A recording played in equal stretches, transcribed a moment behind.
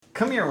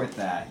Come here with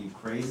that, you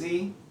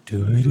crazy.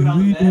 Do Chew it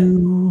on the bed.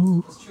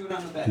 Let's chew it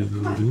on the bed.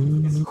 Come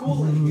on. It's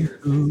cool in here.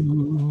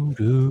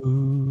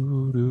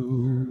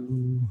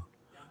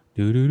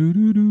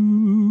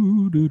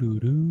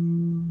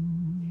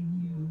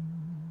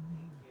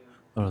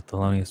 Little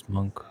Thelonious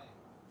Monk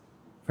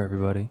for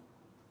everybody.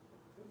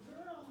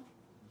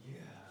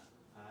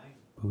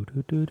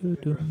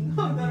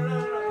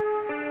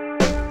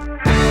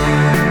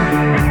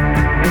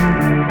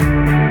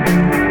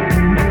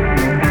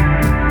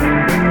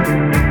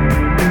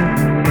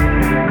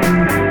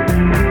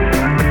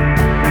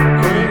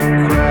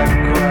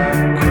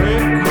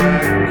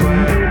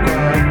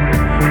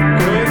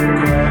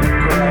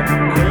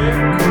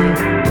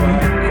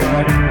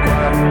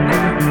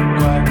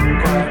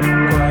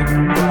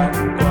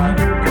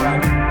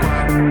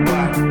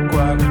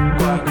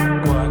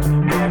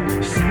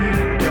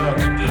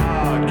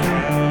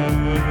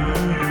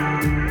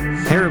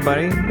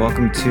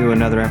 Welcome to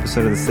another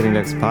episode of the Sitting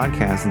Ducks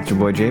podcast. It's your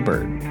boy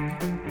Jaybird.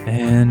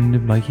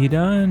 And Mikey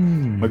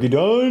Dunn. Mikey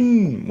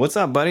Dunn! What's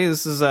up, buddy?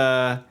 This is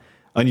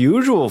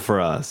unusual for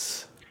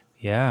us.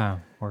 Yeah,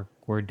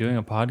 we're doing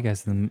a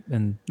podcast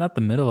in not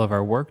the middle of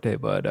our workday,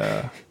 but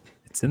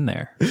it's in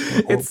there.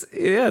 It's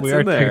in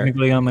there.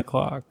 Technically on the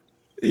clock.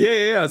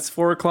 Yeah. It's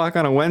 4:00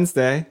 on a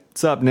Wednesday.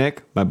 What's up,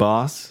 Nick? My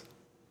boss.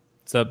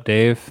 What's up,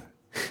 Dave?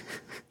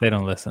 They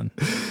don't listen.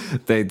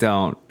 They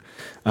don't.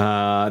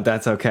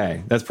 That's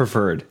okay. That's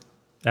preferred.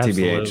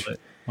 Absolutely. TBH.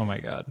 Oh my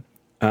god.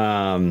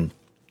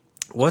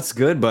 What's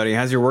good, buddy?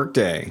 How's your work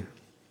day?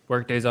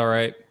 Workday's all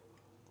right.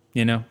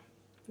 You know,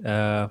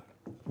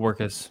 work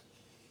is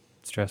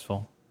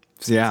stressful.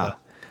 Yeah.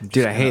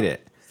 Dude, I hate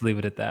it. Just leave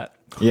it at that.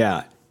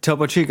 Yeah.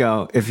 Topo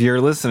Chico, if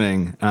you're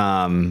listening,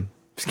 can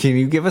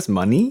you give us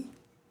money?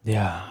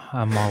 Yeah,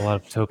 I'm all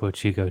out of Topo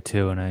Chico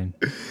too, and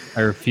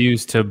I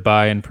refuse to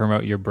buy and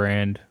promote your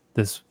brand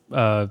this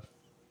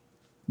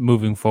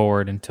moving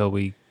forward until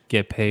we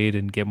get paid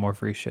and get more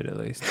free shit at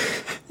least.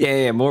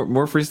 Yeah,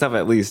 more free stuff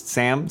at least.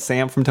 Sam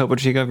from Topo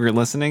Chico, if you're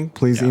listening,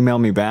 please email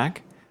me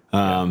back.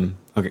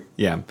 Okay,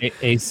 yeah.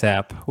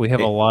 ASAP. We have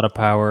a lot of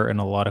power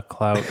and a lot of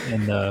clout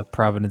in the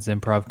Providence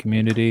improv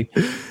community,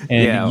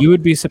 and you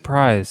would be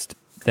surprised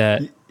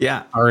that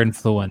our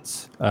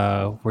influence.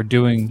 We're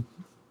doing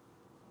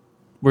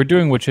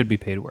what should be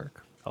paid work.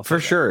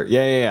 For sure.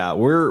 Yeah.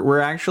 We're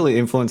actually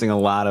influencing a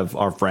lot of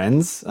our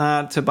friends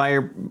to buy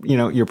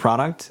your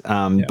product.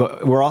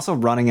 But we're also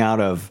running out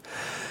of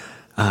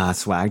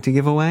swag to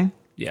give away.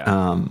 Yeah.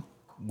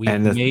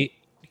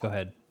 Go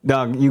ahead.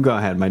 Dog, you go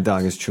ahead. My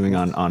dog is chewing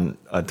on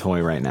a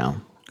toy right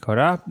now.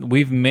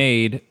 We've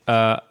made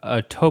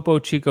a Topo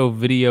Chico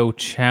video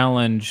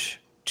challenge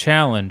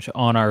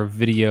on our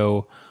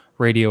video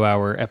radio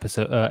hour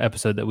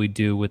episode that we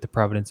do with the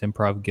Providence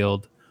Improv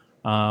Guild.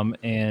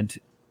 And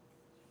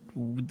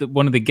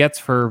one of the gets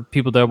for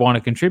people that want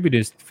to contribute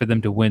is for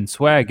them to win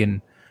swag,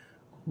 and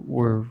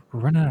we're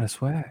running out of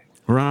swag.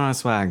 We're running out of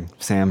swag,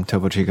 Sam,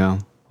 Topo Chico.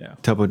 Yeah.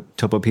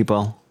 Topo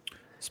people.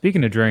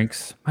 Speaking of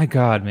drinks, my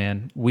God,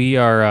 man, we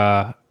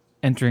are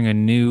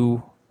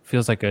entering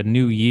feels like a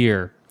new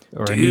year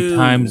or a new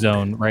time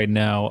zone right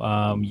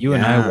now. You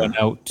and I went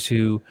out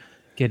to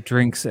get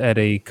drinks at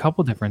a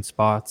couple different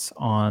spots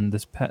on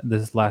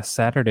this last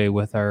Saturday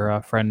with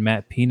our friend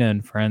Matt Pina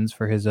and friends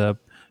for his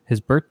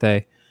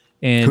birthday.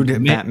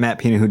 And Matt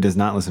Pina, who does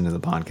not listen to the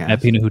podcast.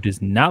 Matt Pina, who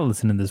does not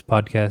listen to this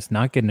podcast,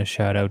 not getting a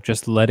shout out,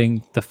 just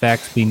letting the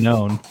facts be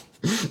known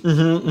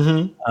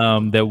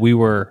that we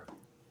were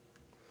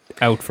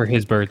out for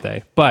his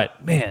birthday.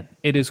 But man,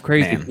 it is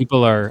crazy. Man.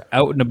 People are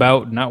out and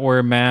about, not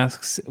wearing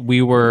masks.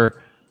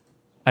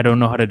 I don't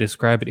know how to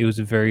describe it. It was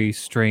a very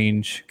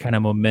strange, kind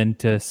of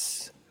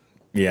momentous,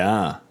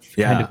 kind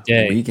of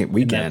day.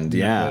 Weekend.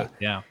 Yeah.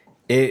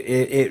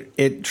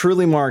 It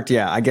truly marked.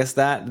 Yeah, I guess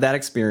that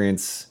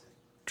experience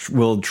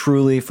will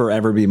truly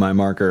forever be my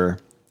marker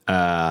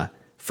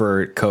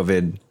for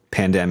COVID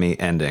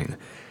pandemic ending,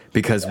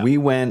 because we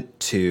went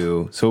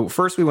to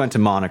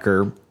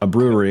Moniker, a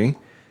brewery,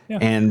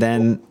 and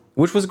then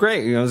which was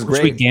great. It was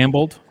great. We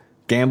gambled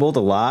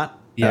a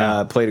lot.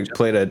 Yeah,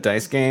 played a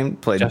dice game.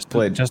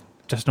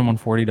 Justin won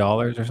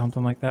 $40 or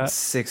something like that.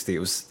 60. It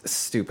was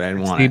stupid. I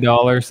didn't want it.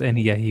 $60, and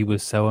he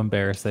was so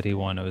embarrassed that he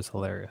won. It was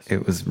hilarious.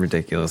 It was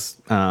ridiculous.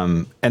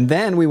 And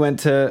then we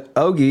went to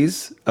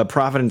Ogie's, a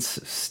Providence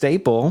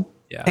staple,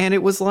 and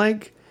it was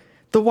like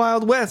the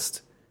Wild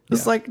West. It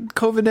was like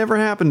COVID never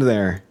happened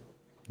there.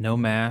 No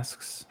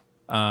masks.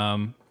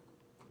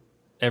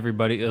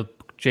 Everybody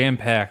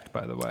jam-packed,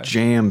 by the way.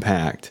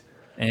 Jam-packed.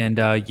 And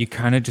you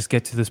kind of just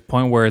get to this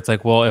point where it's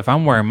like, well, if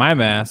I'm wearing my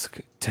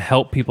mask to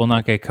help people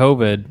not get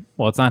COVID,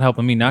 well, it's not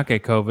helping me not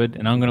get COVID,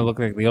 and I'm going to look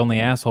like the only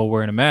asshole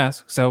wearing a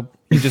mask. So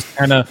you just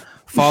kind of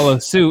follow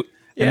suit.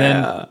 And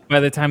then by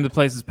the time the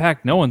place is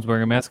packed, no one's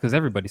wearing a mask because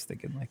everybody's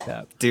thinking like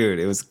that. Dude,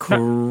 it was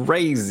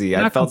crazy.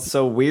 I felt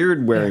so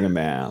weird wearing a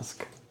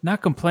mask.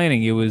 Not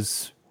complaining. It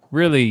was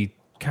really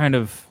kind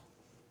of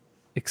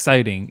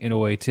exciting in a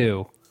way,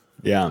 too.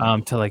 Yeah.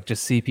 To like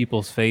just see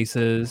people's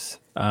faces.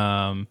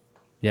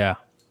 Yeah.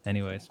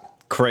 Anyways.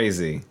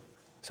 Crazy.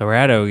 So we're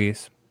at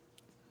Ogie's.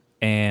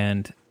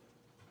 and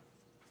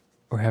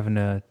we're having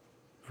a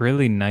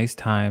really nice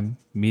time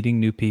meeting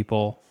new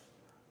people.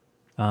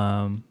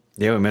 Yeah,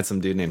 we met some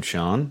dude named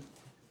Sean.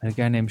 A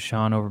guy named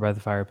Sean over by the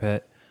fire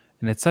pit,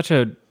 and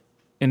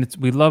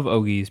we love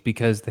Ogie's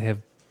because they have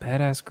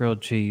badass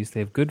grilled cheese. They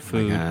have good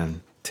food. Oh my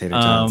God. Tater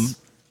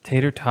tots.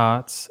 Tater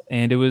tots,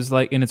 and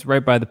it's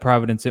right by the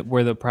Providence,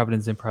 where the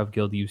Providence Improv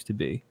Guild used to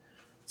be.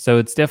 So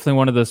it's definitely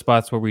one of those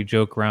spots where we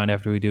joke around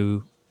after we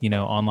do,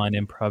 online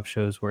improv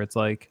shows where it's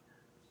like,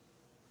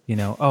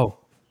 oh,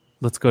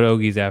 let's go to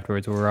Ogie's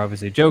afterwards. We're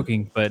obviously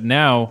joking, but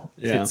now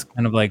it's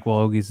kind of like, well,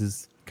 Ogie's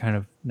is kind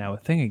of now a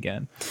thing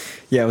again.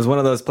 Yeah, it was one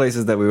of those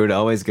places that we would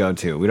always go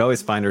to. We'd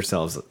always find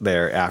ourselves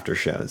there after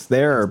shows.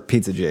 There or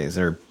Pizza J's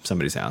or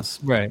somebody's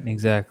house. Right,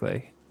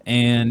 exactly.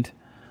 And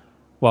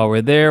while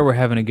we're there, we're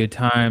having a good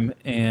time,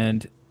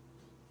 and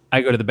I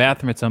go to the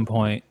bathroom at some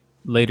point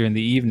later in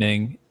the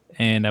evening,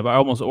 and I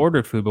almost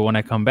ordered food, but when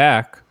I come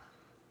back,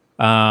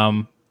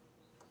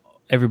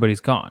 everybody's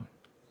gone,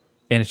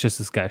 and it's just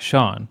this guy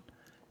Sean,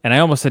 and I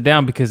almost sat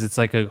down because it's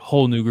like a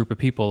whole new group of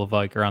people of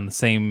like around the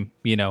same,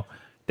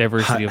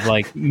 diversity of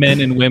like men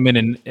and women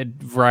and a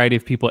variety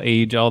of people,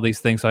 age, all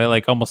these things. So I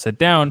like almost sat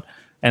down,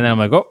 and then I'm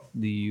like, oh,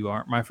 you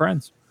aren't my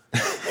friends.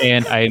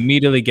 And I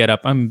immediately get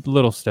up. I'm a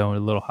little stoned, a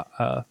little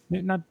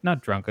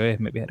not drunk. I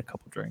maybe had a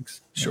couple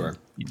drinks. Sure.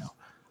 You're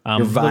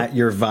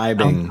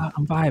vibing.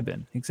 I'm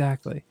vibing,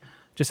 exactly.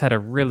 Just had a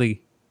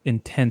really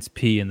intense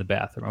pee in the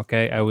bathroom.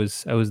 Okay, I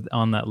was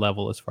on that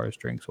level as far as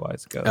drinks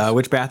wise goes.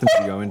 Which bathroom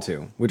did you go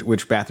into?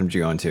 Which bathroom did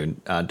you go into?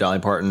 Dolly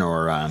Parton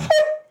or?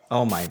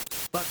 Oh my.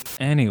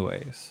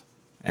 Anyways.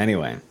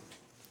 Anyway.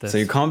 So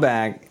you come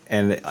back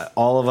and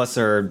all of us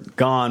are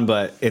gone,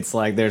 but it's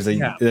like there's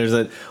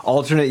a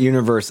alternate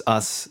universe.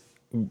 Us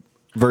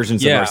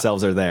versions of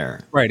ourselves are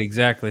there. Right,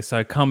 exactly. So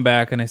I come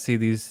back and I see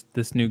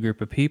this new group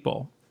of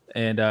people.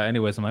 And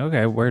anyways, I'm like,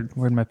 okay,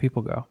 where'd my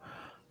people go?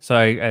 So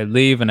I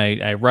leave and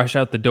I rush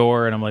out the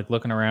door and I'm like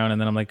looking around,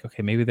 and then I'm like,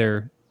 okay, maybe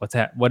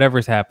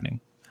whatever's happening.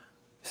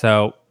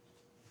 So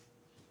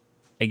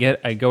I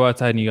go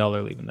outside and y'all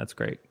are leaving. That's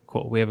great.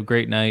 Cool. We have a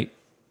great night.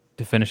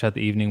 To finish out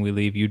the evening, we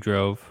leave. You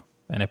drove.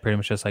 And I pretty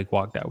much just like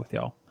walked out with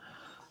y'all.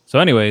 So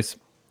anyways,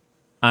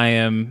 I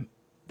am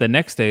the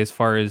next day, as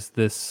far as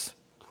this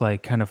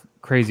like kind of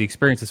crazy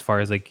experience, as far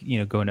as like,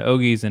 going to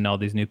Ogie's and all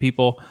these new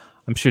people,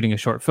 I'm shooting a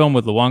short film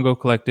with Luongo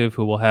Collective,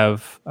 who will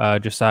have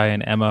Josiah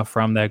and Emma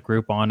from that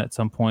group on at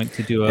some point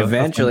to do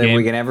eventually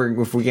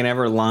if we can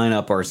ever line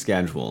up our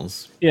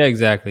schedules. Yeah,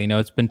 exactly.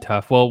 It's been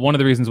tough. Well, one of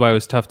the reasons why it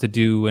was tough to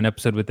do an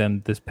episode with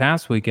them this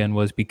past weekend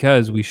was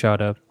because we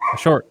shot a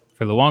short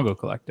for Luongo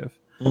Collective.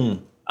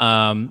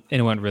 And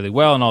it went really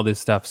well and all this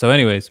stuff. So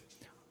anyways,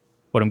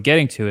 what I'm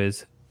getting to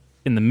is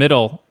in the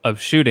middle of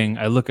shooting,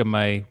 I look at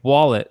my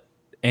wallet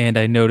and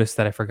I notice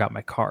that I forgot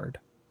my card.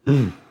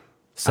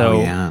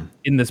 So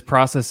in this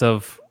process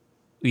of,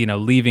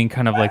 leaving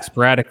kind of like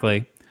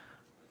sporadically,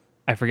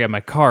 I forget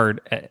my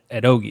card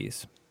at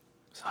Ogie's.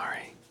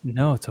 Sorry.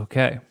 No, it's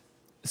okay.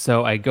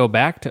 So I go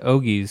back to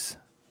Ogie's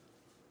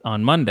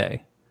on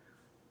Monday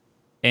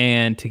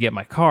and to get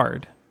my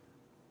card.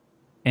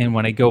 And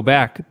when I go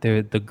back,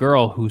 the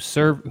girl who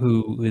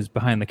is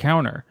behind the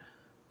counter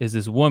is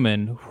this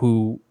woman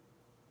who,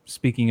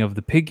 speaking of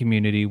the pig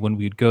community, when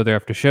we'd go there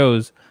after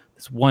shows,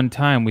 this one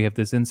time we have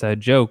this inside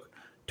joke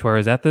to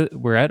where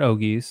we're at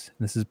Ogie's.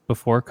 This is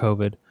before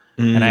COVID,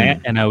 and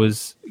I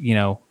was,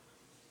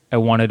 I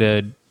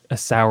wanted a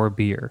sour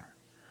beer,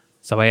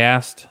 so I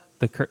asked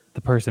the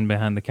person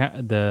behind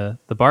the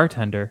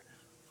bartender.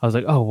 I was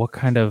like, oh,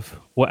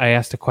 what? I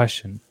asked a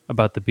question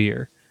about the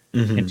beer,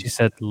 and she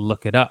said,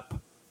 look it up.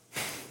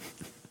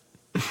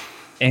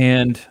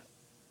 And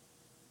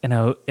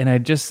I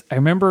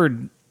remember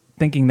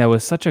thinking that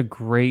was such a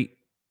great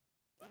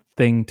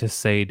thing to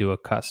say to a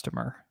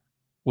customer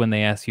when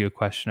they ask you a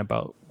question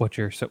about what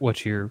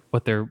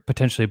they're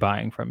potentially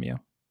buying from you,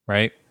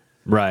 right?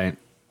 Right.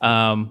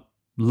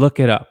 Look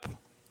it up.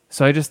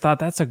 So I just thought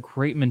that's a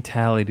great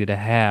mentality to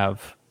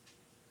have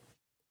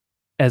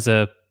as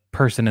a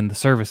person in the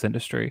service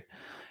industry.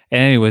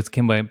 And anyways,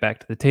 came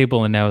back to the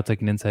table, and now it's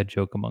like an inside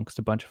joke amongst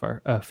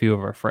a few of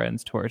our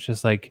friends, to where it's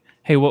just like,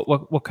 hey,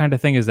 what kind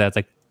of thing is that? It's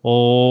like,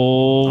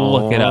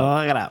 look it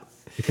up. Look it up.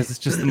 Because it's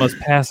just the most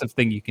passive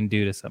thing you can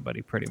do to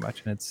somebody, pretty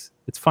much, and it's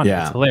fun.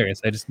 Yeah. It's hilarious.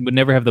 I just would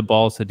never have the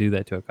balls to do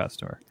that to a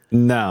customer.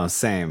 No,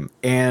 same.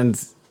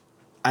 And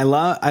I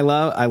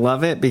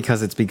love it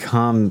because it's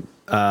become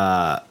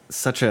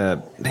such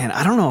a, man,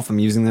 I don't know if I'm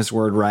using this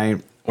word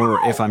right,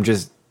 or if I'm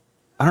just,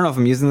 I don't know if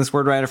I'm using this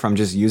word right, or if I'm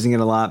just using it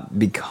a lot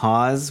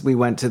because we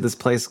went to this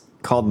place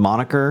called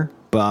Moniker,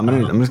 but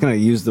I'm just gonna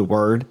use the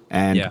word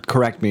and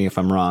correct me if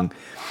I'm wrong.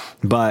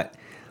 But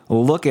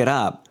look it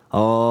up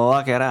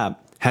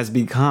has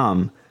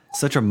become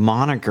such a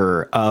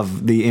moniker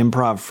of the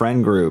improv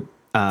friend group.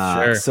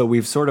 Sure. So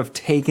we've sort of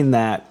taken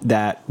the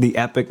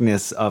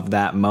epicness of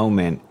that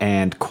moment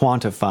and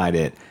quantified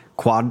it,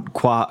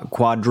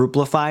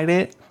 quadruplified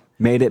it,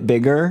 made it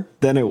bigger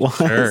than it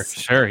was.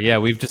 Sure. Yeah,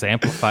 we've just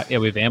amplified. Yeah,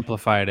 we've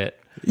amplified it.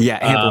 Yeah,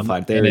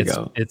 amplified. There you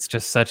go. It's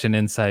just such an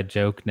inside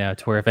joke now,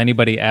 to where if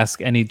anybody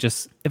asks like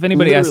anything,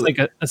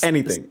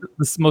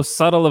 the most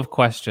subtle of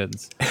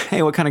questions.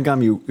 Hey, what kind of gum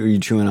are you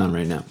chewing on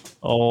right now?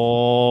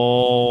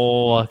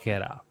 Oh, look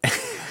it up.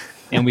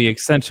 And we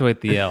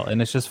accentuate the L,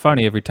 and it's just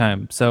funny every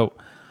time. So,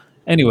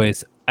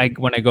 anyways,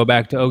 when I go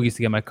back to Ogie's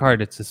to get my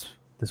card, it's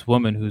this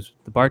woman who's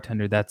the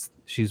bartender.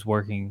 She's the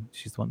one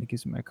that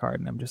gives me my card,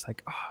 and I'm just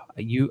like,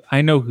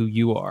 I know who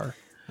you are.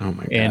 Oh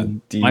my god!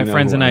 And my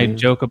friends and I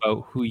joke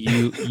about who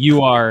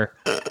you are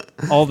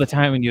all the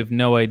time, and you have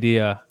no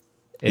idea.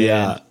 And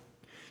yeah,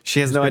 she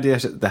has no idea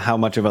how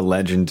much of a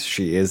legend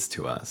she is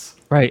to us.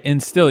 Right,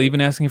 and still, even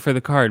asking for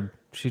the card,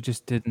 she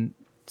just didn't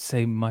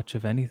say much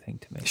of anything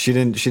to me. She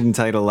didn't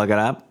tell you to look it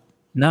up?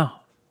 No,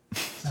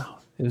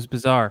 it was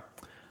bizarre.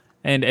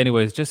 And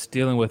anyways, just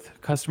dealing with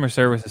customer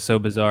service is so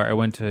bizarre. I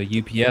went to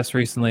UPS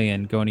recently,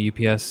 and going to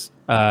UPS,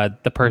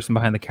 the person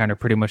behind the counter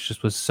pretty much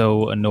just was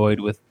so annoyed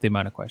with the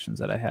amount of questions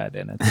that I had,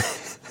 and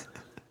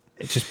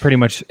it just pretty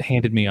much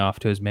handed me off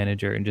to his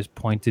manager and just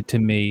pointed to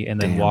me and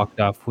then walked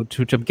off,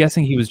 which I'm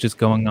guessing he was just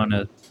going on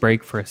a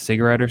break for a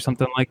cigarette or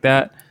something like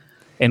that,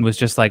 and was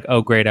just like,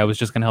 oh great, I was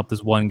just going to help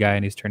this one guy,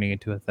 and he's turning it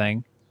into a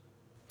thing.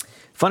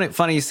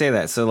 Funny you say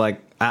that. So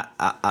like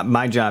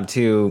my job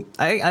too,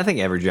 I think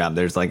every job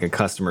there's like a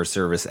customer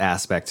service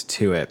aspect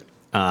to it.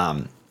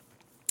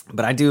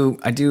 But I do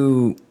a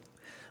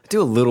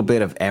little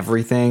bit of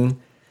everything.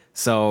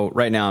 So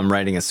right now I'm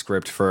writing a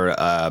script for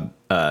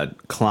a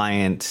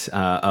client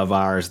of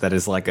ours that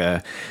is like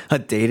a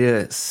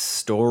data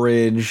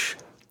storage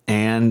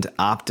and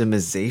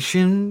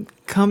optimization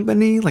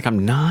company. Like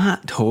I'm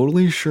not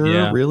totally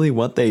sure really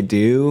what they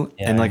do.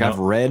 And like I've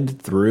read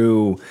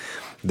through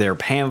their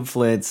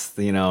pamphlets,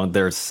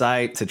 their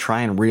site to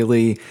try and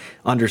really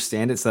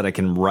understand it so that I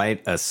can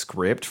write a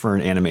script for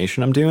an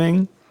animation I'm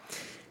doing.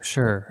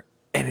 Sure.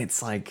 And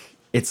it's like,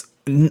 it's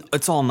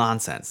all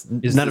nonsense.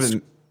 Is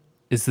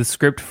the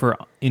script for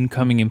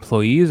incoming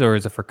employees or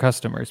is it for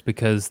customers?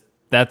 Because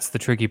that's the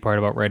tricky part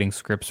about writing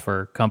scripts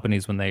for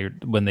companies when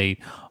they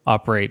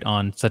operate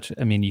on such,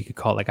 you could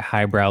call it like a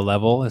highbrow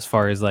level as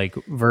far as like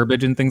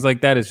verbiage and things like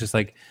that. It's just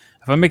like,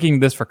 if I'm making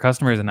this for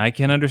customers and I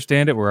can't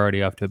understand it, we're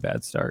already off to a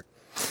bad start.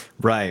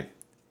 Right.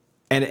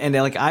 And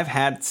like I've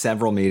had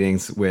several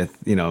meetings with,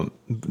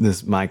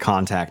 my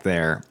contact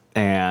there,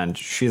 and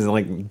she's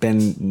like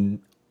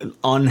been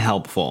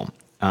unhelpful.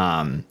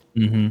 But,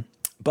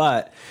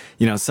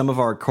 some of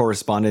our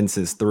correspondence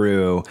is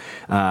through,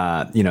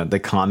 the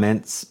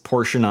comments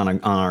portion on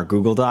our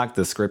Google Doc,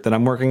 the script that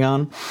I'm working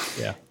on.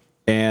 Yeah.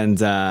 And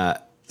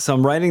so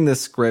I'm writing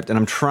this script and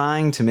I'm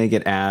trying to make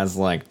it as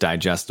like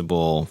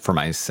digestible for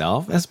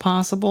myself as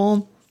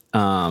possible.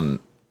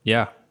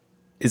 Yeah.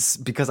 It's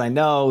because I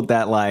know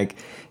that like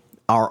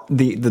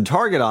the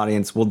target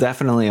audience will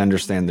definitely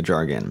understand the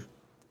jargon.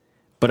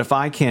 But if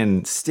I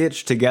can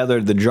stitch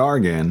together the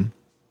jargon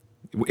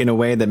in a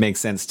way that makes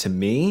sense to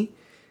me,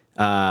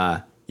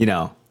 it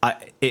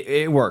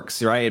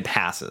works, right? It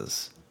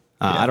passes.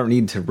 I don't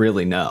need to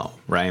really know,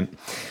 right?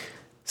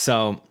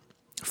 So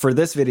for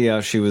this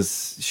video, she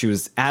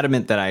was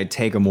adamant that I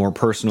take a more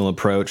personal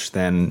approach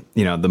than,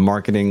 the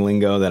marketing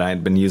lingo that I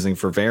had been using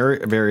for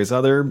various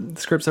other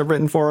scripts I've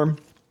written for her.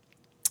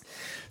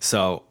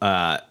 So,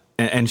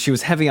 and she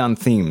was heavy on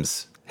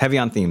themes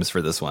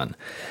for this one.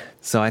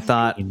 So I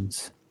thought,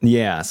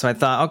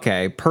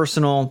 okay,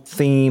 personal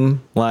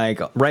theme,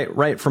 like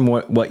right from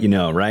what you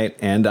know, right?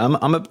 And I'm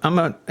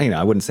a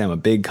I wouldn't say I'm a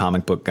big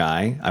comic book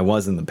guy. I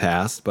was in the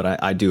past,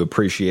 but I do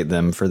appreciate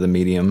them for the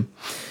medium.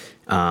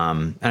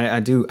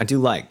 I do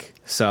like.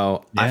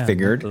 So I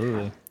figured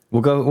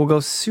we'll go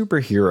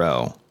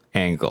superhero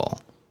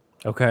angle.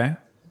 Okay.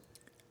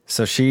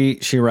 So she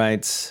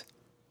writes,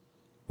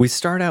 we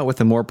start out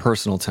with a more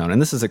personal tone,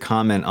 and this is a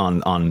comment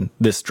on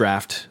this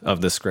draft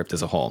of the script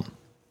as a whole.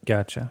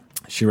 Gotcha.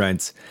 She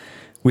writes,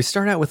 we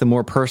start out with a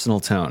more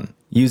personal tone,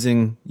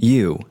 using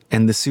you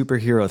and the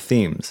superhero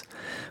themes,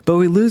 but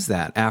we lose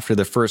that after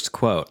the first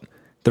quote.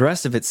 The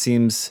rest of it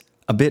seems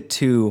a bit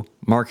too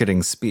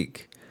marketing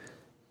speak.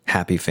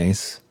 Happy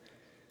face.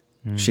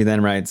 She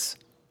then writes,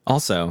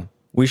 also,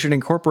 we should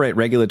incorporate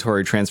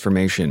regulatory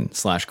transformation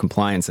 /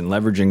 compliance and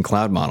leveraging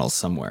cloud models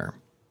somewhere.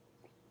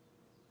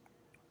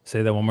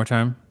 Say that one more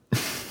time.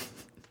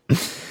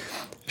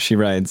 She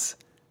writes,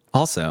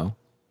 also,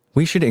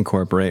 we should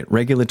incorporate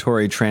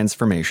regulatory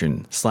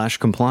transformation /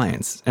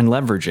 compliance and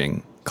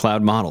leveraging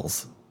cloud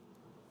models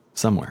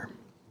somewhere.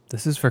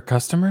 This is for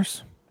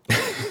customers?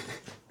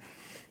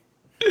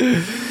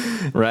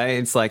 Right?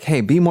 It's like,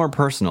 hey, be more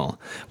personal,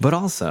 but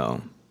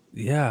also.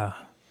 Yeah.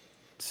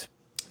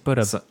 Put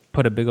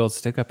a big old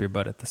stick up your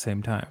butt at the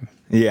same time.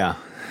 Yeah.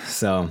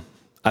 So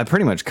I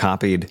pretty much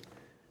copied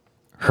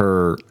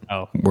her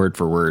word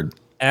for word.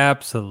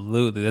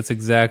 Absolutely. That's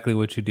exactly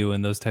what you do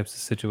in those types of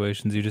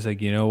situations. You're just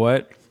like, you know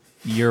what?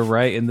 You're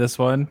right in this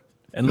one.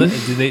 And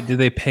do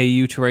they pay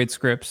you to write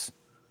scripts?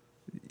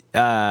 They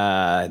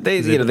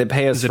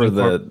pay us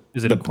for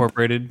Is it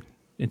incorporated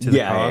into the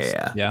cost?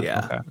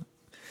 Yeah. Okay.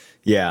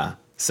 Yeah.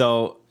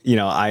 So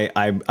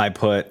I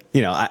put,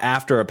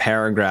 after a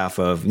paragraph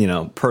of,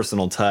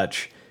 personal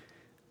touch,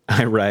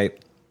 I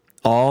write,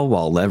 all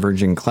while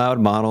leveraging cloud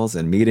models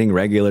and meeting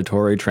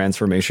regulatory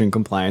transformation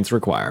compliance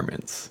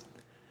requirements.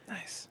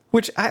 Nice.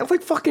 Which I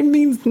fucking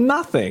means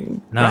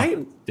nothing, No,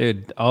 right?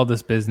 dude, all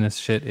this business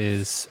shit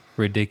is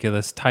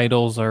ridiculous.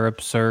 Titles are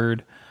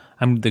absurd.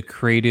 I'm the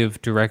creative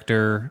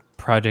director,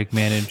 project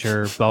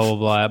manager, blah, blah,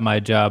 blah at my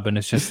job. And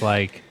it's just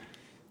like,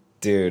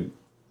 Dude,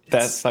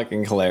 that's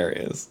fucking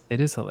hilarious. it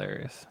is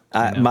hilarious.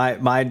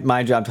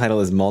 My job title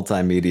is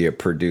multimedia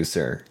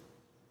producer.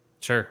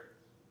 Sure.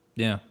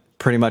 Yeah.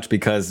 Pretty much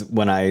because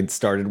when I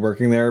started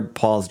working there,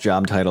 Paul's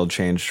job title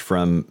changed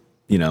from,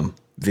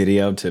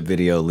 video to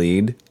video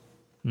lead.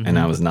 Mm-hmm. And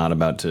I was not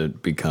about to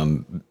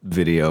become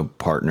video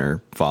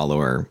partner,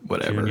 follower,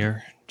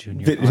 whatever.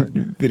 Junior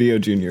partner. Video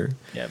junior.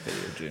 Yeah,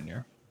 video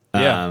junior.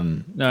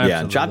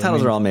 Yeah. Job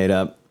titles are all made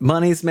up.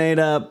 Money's made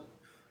up.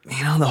 The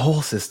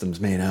whole system's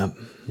made up.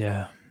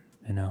 Yeah,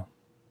 I know.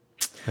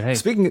 But hey,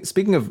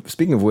 speaking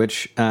of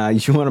which,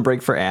 you want to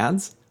break for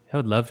ads? I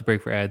would love to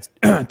break for ads.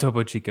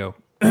 Topo Chico.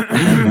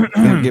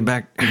 Get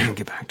back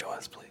to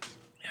us, please.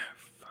 Yeah,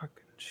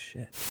 fucking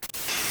shit.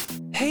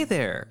 Hey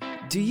there.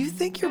 Do you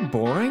think you're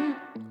boring?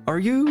 Are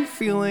you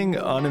feeling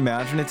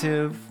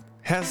unimaginative?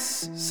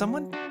 Has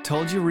someone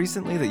told you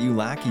recently that you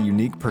lack a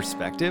unique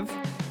perspective?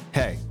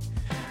 Hey,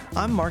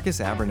 I'm Marcus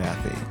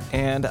Abernathy,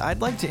 and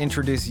I'd like to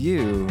introduce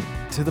you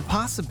to the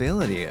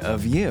possibility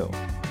of you.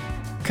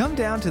 Come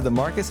down to the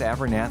Marcus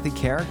Abernathy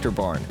Character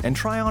Barn and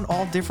try on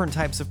all different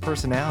types of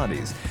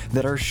personalities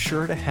that are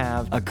sure to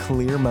have a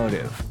clear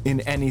motive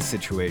in any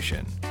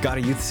situation. Got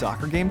a youth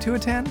soccer game to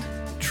attend?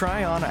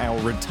 Try on our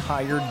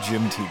retired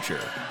gym teacher.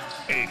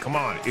 Hey, come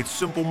on, it's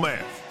simple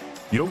math.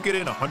 You don't get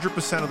in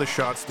 100% of the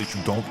shots that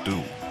you don't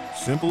do.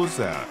 Simple as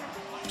that.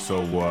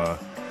 So,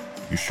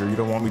 you sure you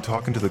don't want me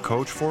talking to the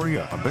coach for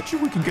you? I bet you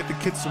we can get the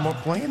kids some more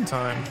playing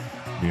time.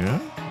 Yeah?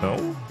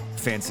 No?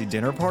 Fancy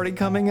dinner party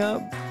coming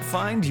up?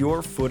 Find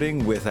your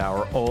footing with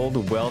our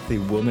old wealthy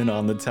woman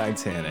on the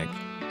Titanic.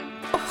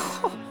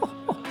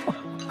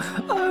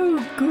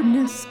 Oh,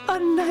 goodness, a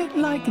night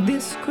like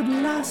this could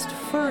last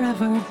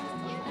forever.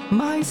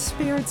 My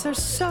spirits are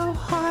so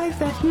high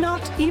that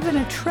not even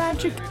a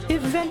tragic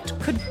event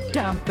could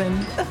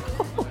dampen.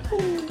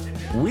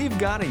 We've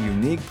got a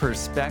unique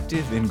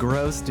perspective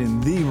engrossed in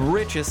the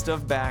richest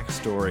of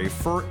backstory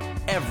for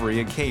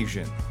every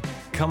occasion.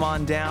 Come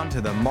on down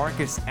to the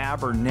Marcus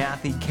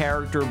Abernathy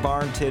Character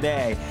Barn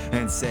today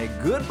and say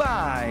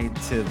goodbye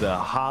to the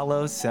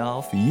hollow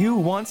self you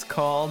once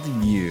called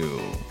you.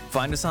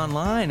 Find us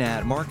online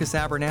at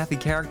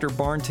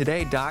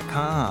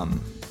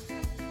marcusabernathycharacterbarntoday.com.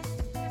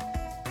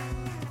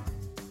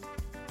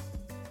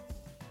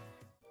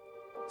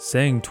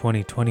 Saying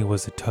 2020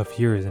 was a tough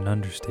year is an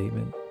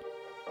understatement.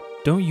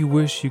 Don't you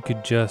wish you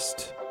could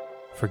just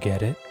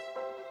forget it?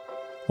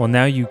 Well,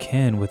 now you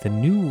can with a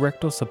new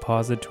rectal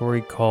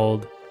suppository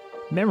called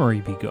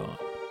Memory Be Gone.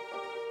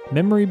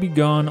 Memory Be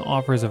Gone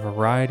offers a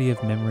variety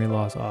of memory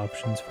loss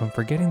options from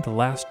forgetting the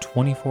last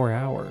 24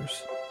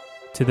 hours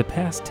to the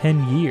past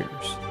 10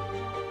 years.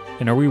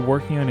 And are we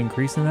working on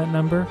increasing that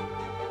number?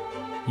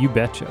 You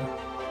betcha.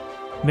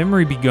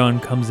 Memory Be Gone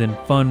comes in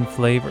fun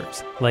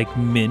flavors like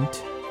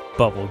mint,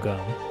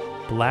 bubblegum,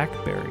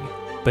 blackberry,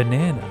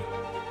 banana,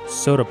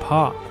 soda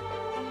pop,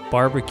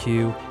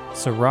 barbecue,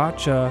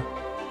 sriracha,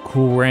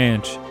 Cool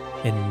Ranch,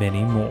 and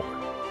many more.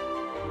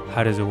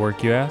 How does it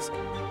work, you ask?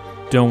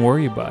 Don't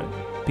worry about it,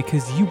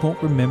 because you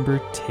won't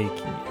remember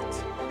taking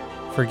it.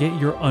 Forget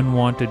your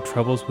unwanted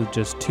troubles with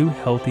just 2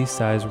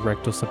 healthy-sized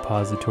rectal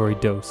suppository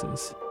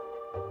doses.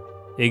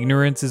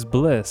 Ignorance is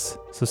bliss,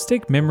 so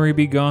stick Memory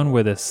Be Gone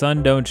where the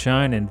sun don't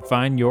shine and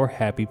find your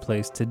happy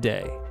place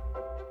today.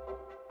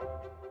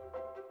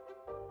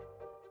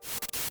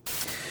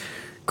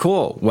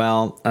 Cool.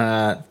 Well,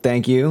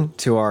 thank you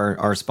to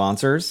our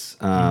sponsors.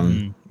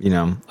 Always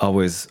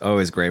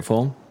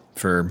grateful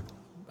for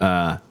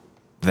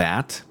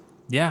that.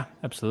 Yeah,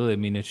 absolutely. I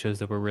mean, it shows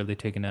that we're really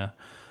taking a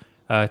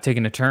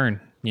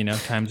turn.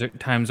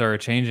 Times are a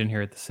changing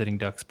here at the Sitting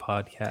Ducks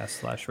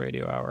podcast /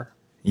 radio hour.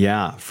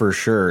 Yeah, for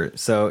sure.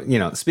 So,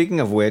 speaking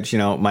of which,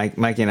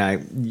 Mike and I,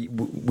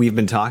 we've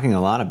been talking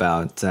a lot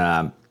about,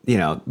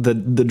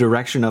 the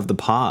direction of the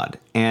pod.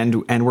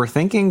 And we're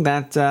thinking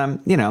that,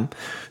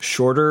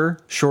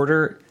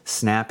 shorter,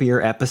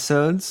 snappier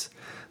episodes,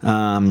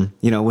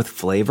 with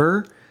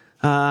flavor,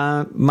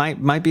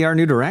 might be our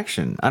new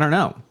direction. I don't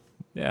know.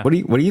 Yeah. What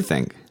do you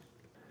think?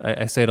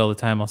 I say it all the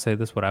time. I'll say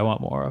this, what I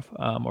want more of,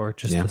 or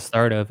just the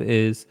start of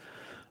is,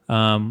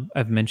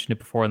 I've mentioned it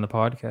before on the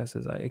podcast,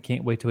 is I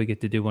can't wait till we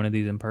get to do one of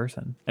these in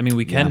person. I mean,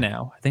 we can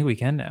now. I think we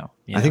can now.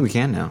 I think we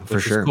can now, for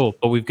sure. Cool.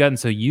 But we've gotten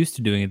so used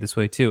to doing it this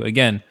way too.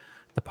 Again,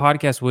 the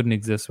podcast wouldn't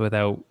exist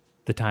without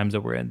the times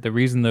that we're in. The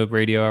reason the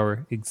radio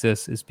hour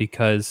exists is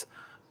because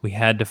we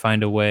had to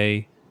find a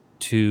way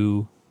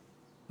to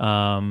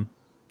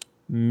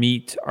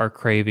meet our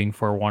craving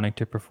for wanting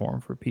to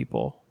perform for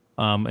people,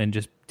 and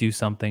just do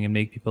something and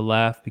make people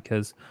laugh,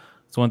 because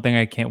it's one thing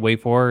I can't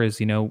wait for is,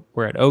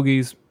 we're at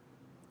Ogie's,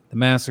 the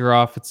masks are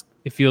off, it's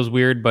it feels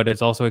weird, but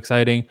it's also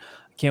exciting.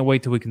 I can't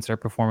wait till we can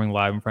start performing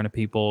live in front of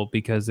people,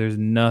 because there's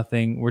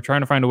nothing. We're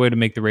trying to find a way to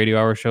make the Radio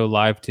Hour show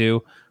live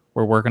too.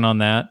 We're working on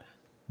that,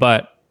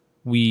 but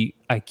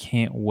I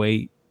can't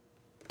wait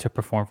to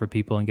perform for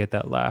people and get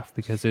that laugh,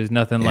 because there's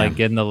nothing like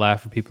getting the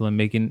laugh for people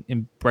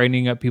and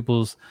brightening up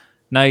people's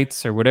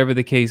nights or whatever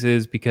the case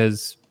is,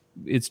 because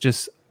it's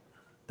just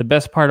the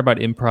best part about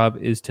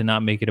improv is to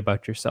not make it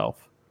about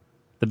yourself.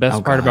 The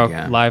best part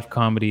about live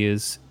comedy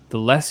is the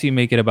less you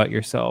make it about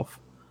yourself,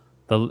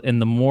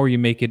 and the more you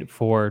make it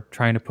for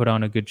trying to put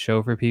on a good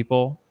show for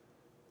people,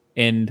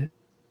 and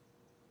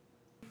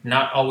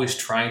not always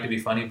trying to be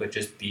funny, but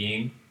just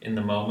being in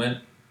the moment.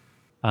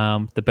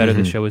 The better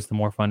the show is, the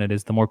more fun it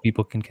is, the more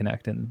people can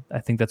connect. And I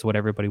think that's what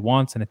everybody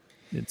wants. And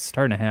it's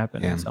starting to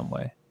happen in some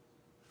way.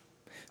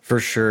 For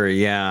sure.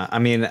 Yeah. I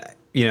mean, I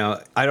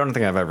don't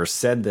think I've ever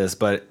said this,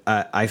 but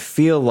I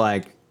feel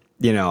like,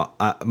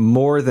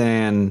 more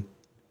than,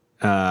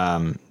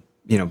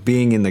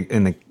 being in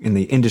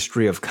the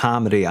industry of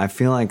comedy, I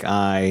feel like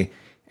I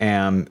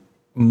am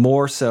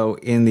more so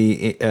in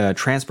the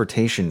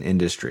transportation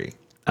industry,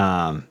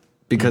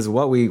 because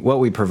what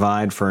we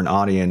provide for an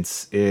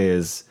audience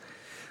is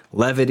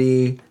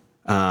levity,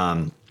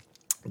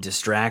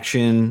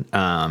 distraction,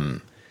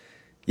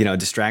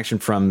 distraction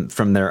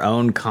from their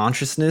own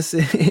consciousness,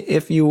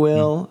 if you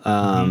will,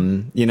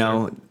 and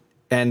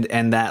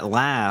that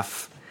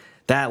laugh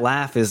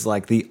is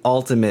like the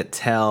ultimate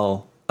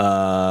tell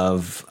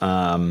of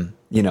all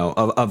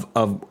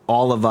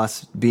of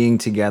us being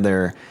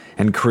together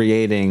and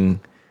creating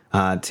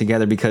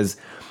together, because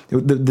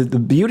the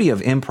beauty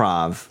of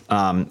improv,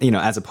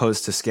 as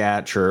opposed to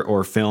sketch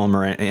or film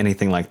or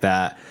anything like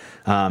that,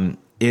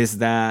 is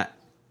that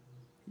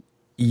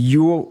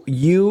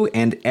you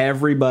and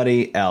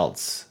everybody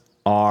else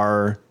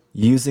are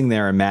using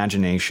their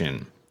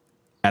imagination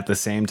at the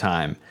same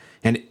time,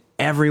 and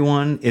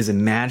everyone is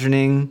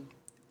imagining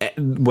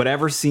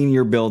whatever scene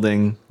you're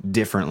building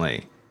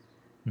differently.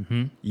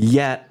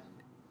 Yet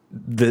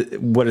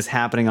what is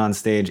happening on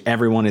stage,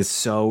 everyone is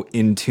so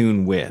in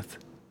tune with,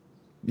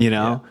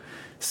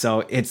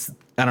 so it's,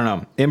 I don't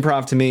know,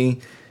 improv to me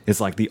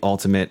is like the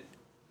ultimate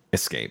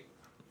escape.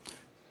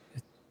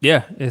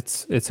 Yeah,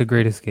 it's a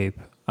great escape.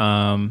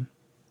 And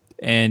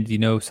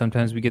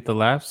sometimes we get the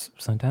laughs,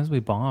 sometimes we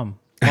bomb.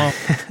 Well,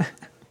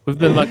 we've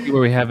been lucky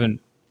where we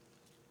haven't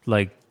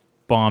like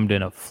bombed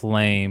in a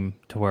flame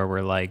to where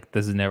we're like,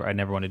 I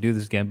never want to do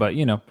this again. But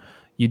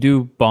you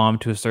do bomb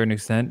to a certain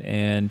extent,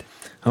 and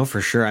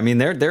for sure. I mean,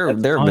 there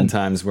have been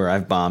times where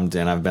I've bombed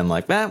and I've been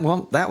like, that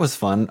was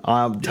fun.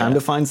 Time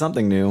to find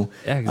something new.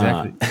 Yeah,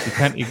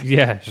 exactly.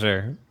 Yeah,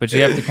 sure. But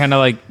you have to kind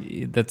of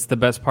that's the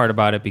best part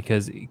about it,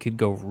 because it could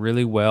go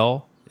really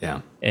well.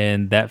 Yeah.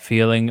 And that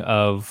feeling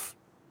of,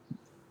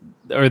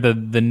 or the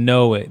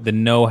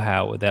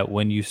know-how that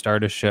when you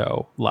start a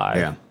show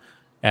live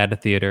at a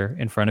theater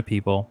in front of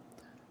people,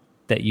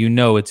 that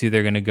it's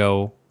either going to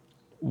go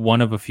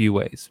one of a few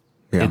ways.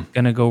 Yeah. It's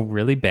going to go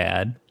really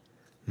bad.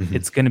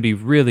 It's going to be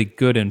really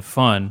good and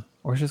fun,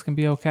 or it's just going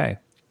to be okay.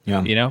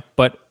 Yeah.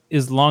 But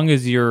as long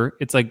as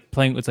it's like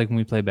when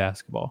we play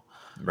basketball.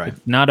 Right.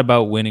 It's not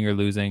about winning or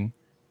losing.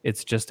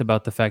 It's just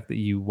about the fact that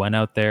you went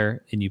out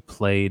there and you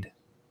played,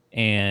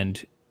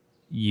 and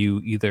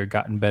you either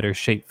got in better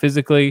shape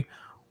physically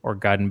or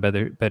got in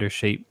better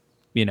shape,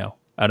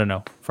 I don't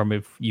know, from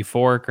a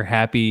euphoric or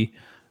happy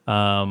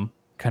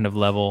kind of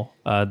level.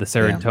 The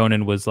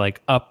serotonin was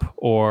like up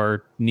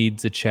or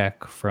needs a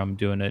check from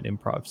doing an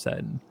improv set.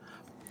 And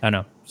I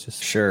don't know. It's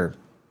just sure.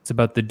 It's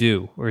about the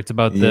do, or it's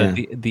about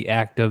the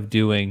act of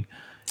doing.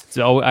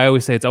 So I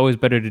always say it's always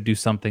better to do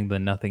something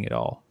than nothing at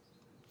all.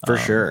 For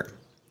sure.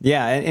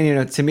 Yeah,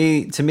 and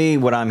to me,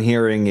 what I'm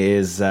hearing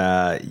is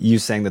you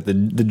saying that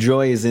the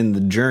joy is in the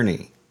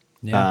journey.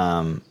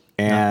 Yeah.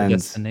 And not the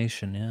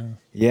destination. Yeah.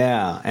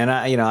 Yeah, and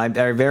I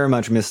very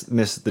much miss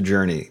the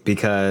journey,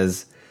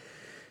 because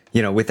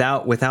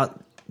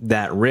without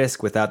that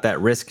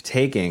risk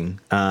taking,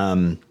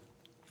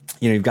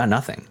 you've got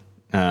nothing.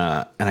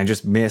 And I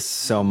just miss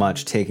so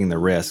much taking the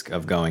risk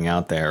of going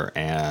out there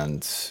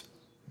and,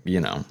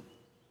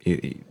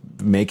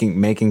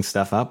 making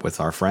stuff up with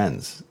our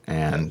friends,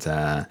 and,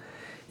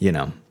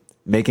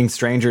 making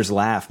strangers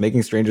laugh,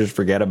 making strangers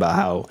forget about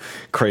how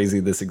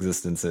crazy this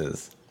existence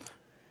is.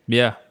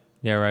 Yeah.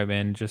 Yeah. Right,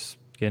 man. Just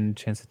getting a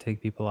chance to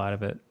take people out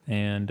of it.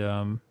 And,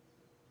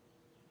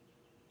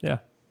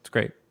 it's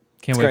great.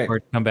 Can't wait for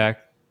it to come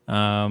back.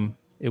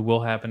 It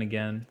will happen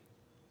again.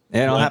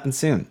 It'll happen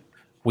soon.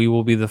 We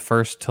will be the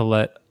first to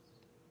let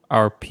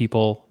our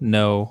people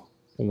know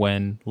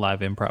when live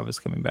improv is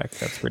coming back.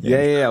 That's for damn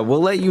sure. Yeah.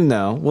 We'll let you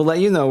know. We'll let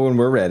you know when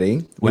we're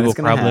ready. When it's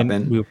going to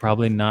happen. We will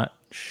probably not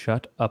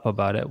shut up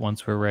about it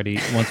once we're ready.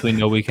 Once we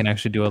know we can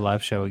actually do a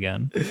live show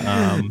again. We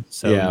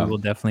will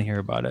definitely hear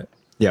about it.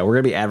 Yeah, we're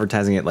going to be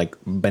advertising it like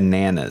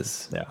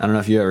bananas. Yeah. I don't know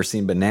if you've ever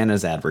seen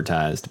bananas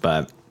advertised,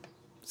 but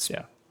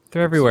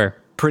they're everywhere.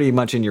 Pretty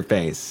much in your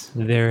face.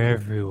 They're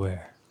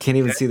everywhere. Can't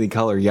even see the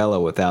color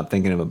yellow without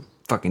thinking of a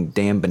fucking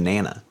damn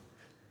banana.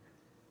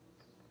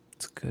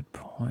 That's a good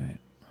point.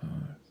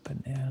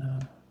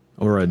 Banana.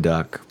 Or a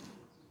duck.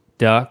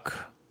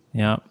 Duck.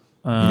 Yep.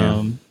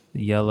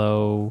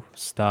 Yellow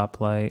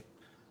stoplight.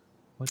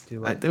 What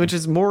do I? Which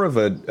is more of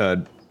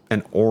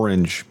an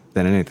orange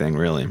than anything,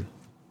 really.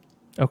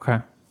 Okay,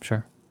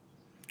 sure.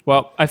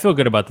 Well, I feel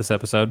good about this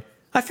episode.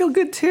 I feel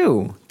good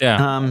too. Yeah.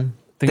 I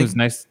think it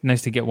was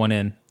nice to get one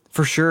in.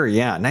 For sure,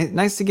 yeah.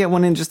 Nice to get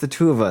one in, just the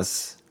two of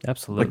us.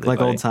 Absolutely.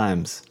 Like old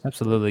times.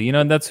 Absolutely. You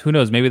know, and that's, who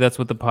knows, maybe that's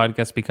what the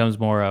podcast becomes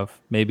more of.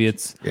 Maybe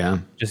it's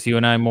just you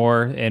and I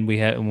more, and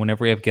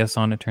whenever we have guests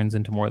on, it turns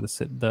into more of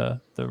the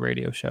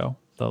radio show.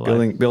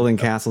 Building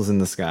castles in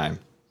the sky.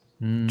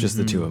 Just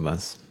the two of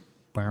us.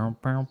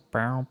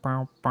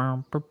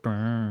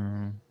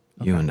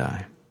 You and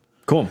I.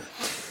 Cool.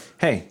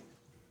 Hey,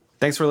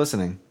 thanks for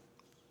listening.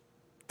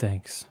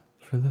 Thanks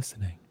for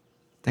listening.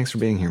 Thanks for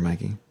being here,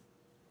 Mikey.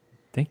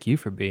 Thank you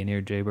for being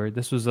here, Jaybird.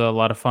 This was a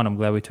lot of fun. I'm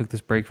glad we took this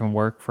break from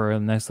work for a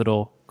nice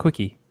little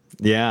quickie.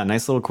 Yeah,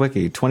 nice little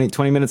quickie.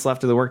 20 minutes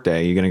left of the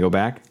workday. You going to go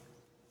back?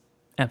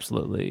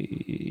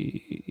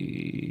 Absolutely.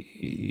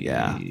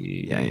 Yeah.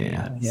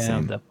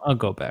 I'll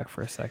go back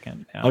for a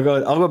second. Yeah. I'll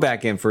go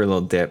back in for a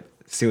little dip.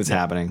 See what's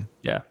happening.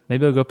 Yeah,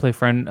 maybe I'll go play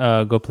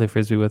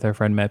frisbee with our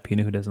friend Matt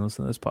Pina, who doesn't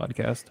listen to this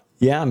podcast.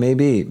 Yeah,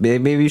 maybe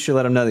you should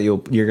let him know that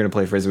you're going to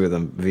play frisbee with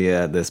him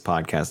via this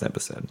podcast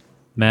episode.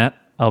 Matt,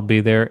 I'll be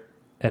there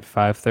at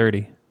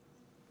 5:30.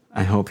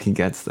 I hope he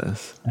gets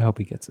this. I hope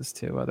he gets this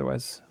too.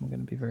 Otherwise, I'm going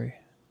to be I'm going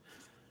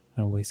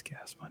to waste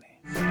gas money.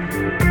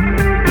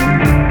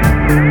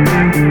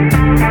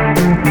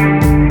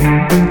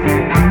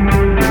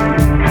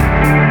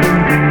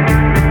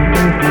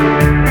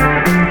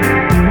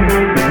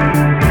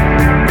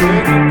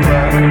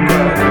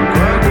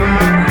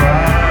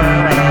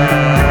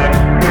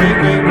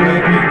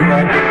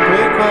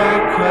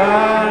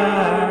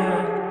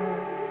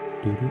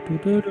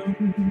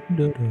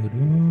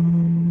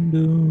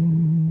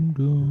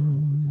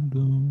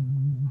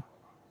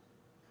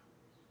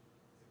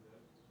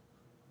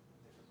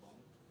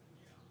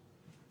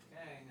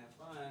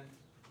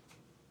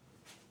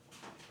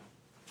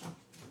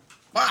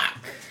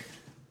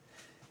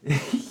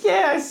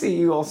 Yeah, I see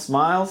you all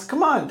smiles.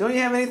 Come on, don't you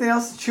have anything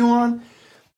else to chew on?